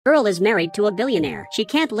Girl is married to a billionaire. She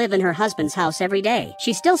can't live in her husband's house every day.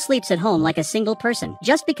 She still sleeps at home like a single person,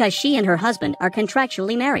 just because she and her husband are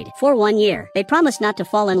contractually married for 1 year. They promised not to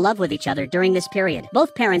fall in love with each other during this period.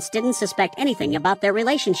 Both parents didn't suspect anything about their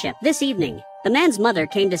relationship. This evening, the man's mother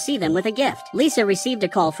came to see them with a gift. Lisa received a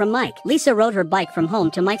call from Mike. Lisa rode her bike from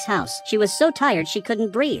home to Mike's house. She was so tired she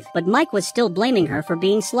couldn't breathe, but Mike was still blaming her for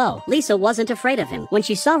being slow. Lisa wasn't afraid of him. When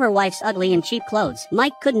she saw her wife's ugly and cheap clothes,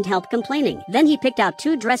 Mike couldn't help complaining. Then he picked out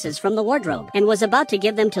 2 dresses from the wardrobe and was about to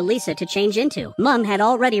give them to Lisa to change into. Mom had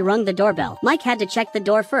already rung the doorbell. Mike had to check the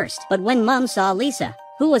door first, but when Mom saw Lisa,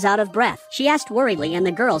 who was out of breath, she asked worriedly and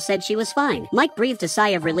the girl said she was fine. Mike breathed a sigh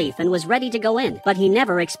of relief and was ready to go in, but he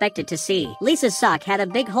never expected to see Lisa's sock had a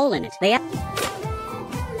big hole in it. They asked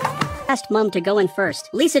Mom to go in first.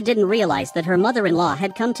 Lisa didn't realize that her mother-in-law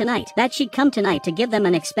had come tonight, that she'd come tonight to give them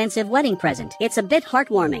an expensive wedding present. It's a bit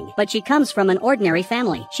heartwarming, but she comes from an ordinary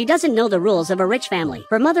family. She doesn't know the rules of a rich family.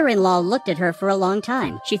 Her mother-in-law looked at her for a long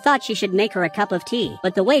time. She thought she should make her a cup of tea,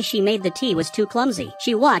 but the way she made the tea was too clumsy.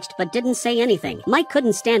 She watched but didn't say anything. Mike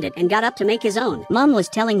couldn't stand it and got up to make his own. Mom was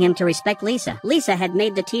telling him to respect Lisa. Lisa had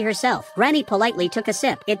made the tea herself. Granny politely took a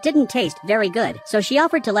sip. It didn't taste very good, so she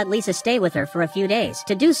offered to let Lisa stay with her for a few days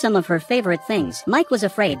to do some of her favorite things. Mike was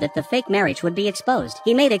afraid that the fake marriage would be exposed.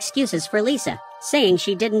 He made excuses for Lisa, saying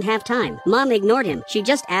she didn't have time. Mom ignored him. She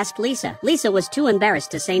just asked Lisa. Lisa was too embarrassed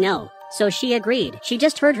to say no, so she agreed. She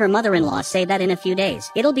just heard her mother-in-law say that in a few days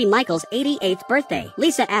it'll be Michael's 88th birthday.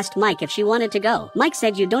 Lisa asked Mike if she wanted to go. Mike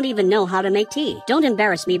said, "You don't even know how to make tea. Don't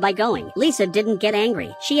embarrass me by going." Lisa didn't get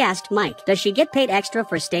angry. She asked Mike, "Does she get paid extra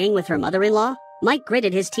for staying with her mother-in-law?" Mike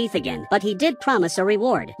gritted his teeth again, but he did promise a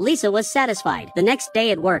reward. Lisa was satisfied. The next day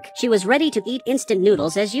at work, she was ready to eat instant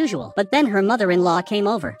noodles as usual, but then her mother-in-law came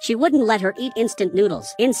over. She wouldn't let her eat instant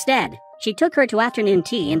noodles. Instead, she took her to afternoon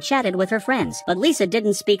tea and chatted with her friends, but Lisa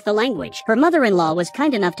didn't speak the language. Her mother-in-law was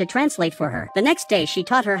kind enough to translate for her. The next day she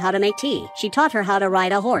taught her how to make tea. She taught her how to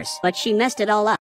ride a horse, but she messed it all up.